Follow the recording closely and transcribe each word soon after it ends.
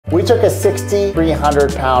We took a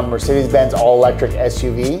 6,300-pound Mercedes-Benz all-electric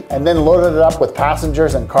SUV and then loaded it up with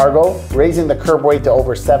passengers and cargo, raising the curb weight to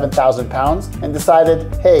over 7,000 pounds, and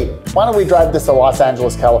decided, hey, why don't we drive this to Los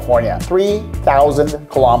Angeles, California? 3,000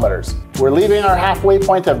 kilometers. We're leaving our halfway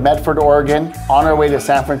point of Medford, Oregon, on our way to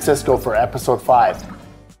San Francisco for episode 5.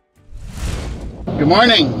 Good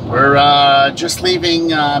morning. We're just leaving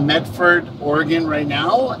Medford, Oregon right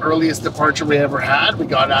now. Earliest departure we ever had. We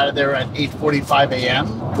got out of there at 8:45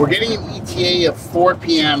 a.m. We're getting an ETA of 4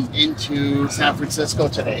 p.m. into San Francisco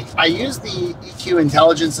today. I used the EQ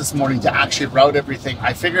intelligence this morning to actually route everything.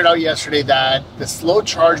 I figured out yesterday that the slow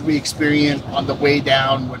charge we experienced on the way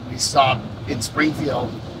down when we stopped in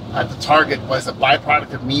Springfield at the Target was a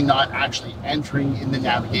byproduct of me not actually entering in the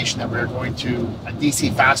navigation that we were going to a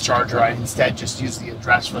DC fast charger. I instead just used the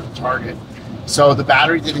address for the Target. So the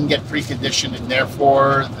battery didn't get preconditioned, and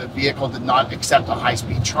therefore the vehicle did not accept a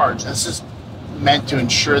high-speed charge. This is meant to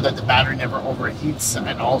ensure that the battery never overheats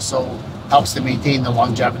and also helps to maintain the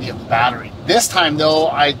longevity of the battery. This time though,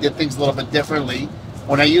 I did things a little bit differently.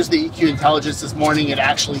 When I used the EQ intelligence this morning, it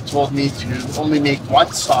actually told me to only make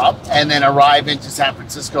one stop and then arrive into San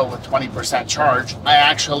Francisco with 20% charge. I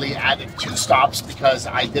actually added 2 stops because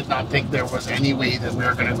I did not think there was any way that we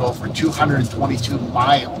were going to go for 222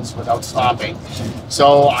 miles without stopping.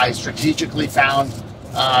 So I strategically found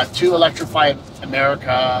 2 Electrify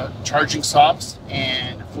America charging stops,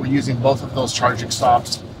 and we're using both of those charging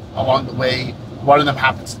stops along the way. One of them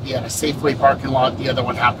happens to be at a Safeway parking lot. The other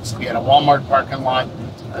one happens to be at a Walmart parking lot.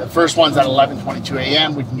 The first one's at 11:22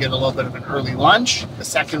 a.m. We can get a little bit of an early lunch. The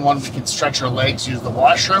second one, we can stretch our legs, use the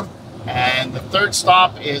washroom. And the third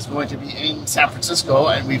stop is going to be in San Francisco,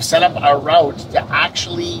 and we've set up our route to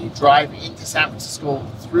actually drive into San Francisco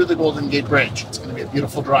through the Golden Gate Bridge. It's going to be a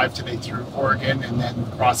beautiful drive today through Oregon and then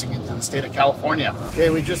crossing into the state of California. Okay,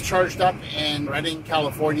 we just charged up in Redding,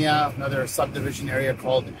 California, another subdivision area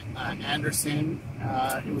called Anderson.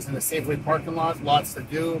 It was in a Safeway parking lot, lots to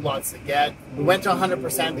do, lots to get. We went to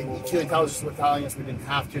 100%. The EQ intelligence was telling us we didn't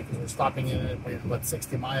have to because we're stopping in at about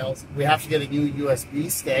 60 miles. We have to get a new USB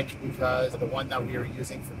stick because the one that we were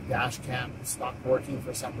using for the dash cam stopped working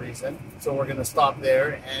for some reason. So we're going to stop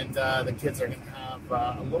there, and the kids are going to have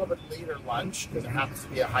a little bit later lunch because there happens to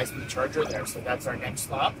be a high-speed charger there. So that's our next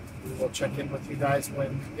stop. We'll check in with you guys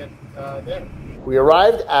when we get there. We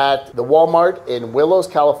arrived at the Walmart in Willows,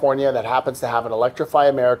 California that happens to have an Electrify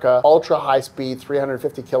America ultra high-speed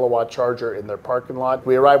 350 kilowatt charger in their parking lot.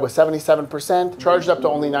 We arrived with 77%, charged up to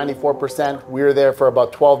only 94%. We were there for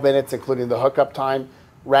about 12 minutes, including the hookup time.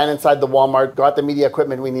 Ran inside the Walmart, got the media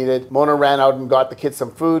equipment we needed. Mona ran out and got the kids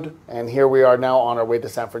some food, and here we are now on our way to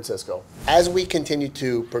San Francisco. As we continue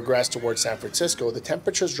to progress towards San Francisco, the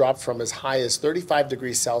temperatures dropped from as high as 35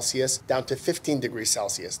 degrees Celsius down to 15 degrees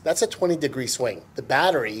Celsius. That's a 20-degree swing. The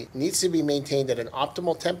battery needs to be maintained at an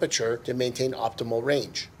optimal temperature to maintain optimal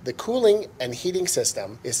range. The cooling and heating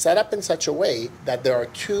system is set up in such a way that there are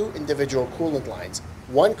 2 individual coolant lines.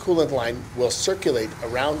 One coolant line will circulate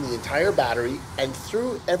around the entire battery and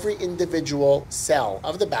through every individual cell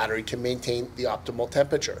of the battery to maintain the optimal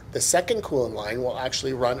temperature. The second coolant line will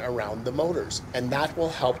actually run around the motors, and that will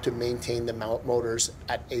help to maintain the motors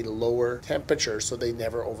at a lower temperature so they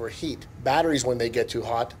never overheat. Batteries, when they get too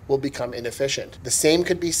hot, will become inefficient. The same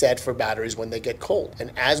could be said for batteries when they get cold.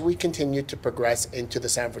 And as we continue to progress into the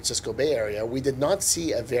San Francisco Bay Area, we did not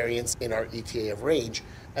see a variance in our ETA of range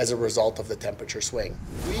as a result of the temperature swing.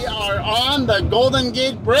 We are on the Golden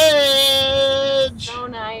Gate Bridge! So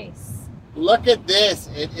nice. Look at this,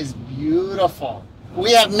 it is beautiful.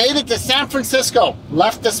 We have made it to San Francisco.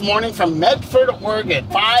 Left this morning from Medford, Oregon.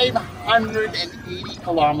 580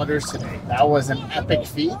 kilometers today. That was an epic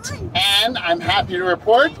feat. And I'm happy to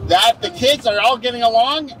report that the kids are all getting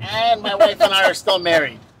along, and my wife and I are still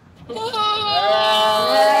married. Yay!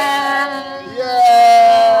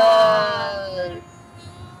 Yay!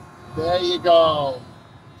 There you go.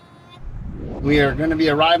 We are going to be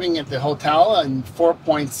arriving at the hotel in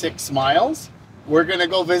 4.6 miles. We're going to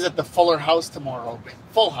go visit the Fuller House tomorrow.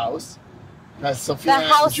 Full House. Because Sophia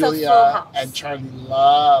and Julia and Charlie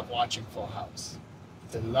love watching Full House.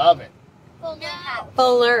 They love it.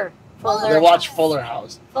 Fuller. They watch Fuller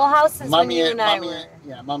House. Full House is when you and I were.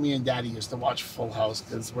 Yeah, Mommy and Daddy used to watch Full House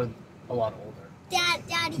because we're a lot older.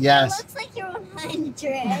 Daddy, yes. It looks like you're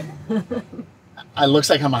 100. It looks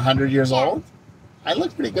like I'm 100 years old? I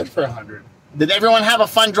look pretty good for 100. Did everyone have a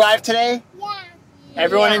fun drive today? Yeah.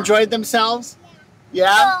 Everyone enjoyed themselves?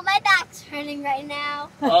 Yeah? Oh, my back's hurting right now.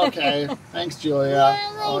 Okay. Thanks, Julia.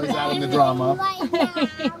 Always adding the drama.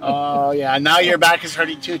 Oh, yeah. Now your back is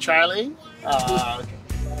hurting too, Charlie? Okay.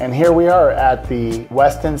 And here we are at the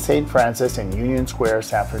Westin St. Francis in Union Square,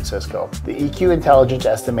 San Francisco. The EQ Intelligence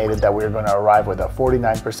estimated that we were going to arrive with a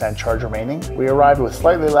 49% charge remaining. We arrived with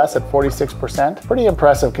slightly less at 46%. Pretty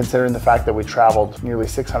impressive considering the fact that we traveled nearly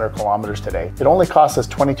 600 kilometers today. It only cost us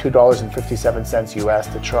 $22.57 US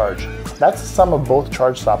to charge. That's the sum of both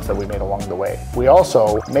charge stops that we made along the way. We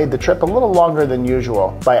also made the trip a little longer than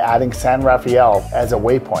usual by adding San Rafael as a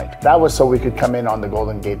waypoint. That was so we could come in on the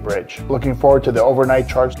Golden Gate Bridge. Looking forward to the overnight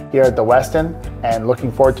charge here at the Westin, and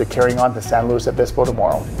looking forward to carrying on to San Luis Obispo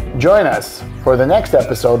tomorrow. Join us for the next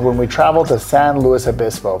episode when we travel to San Luis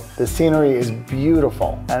Obispo. The scenery is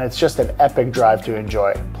beautiful and it's just an epic drive to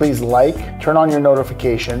enjoy. Please like, turn on your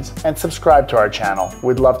notifications, and subscribe to our channel.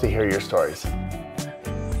 We'd love to hear your stories.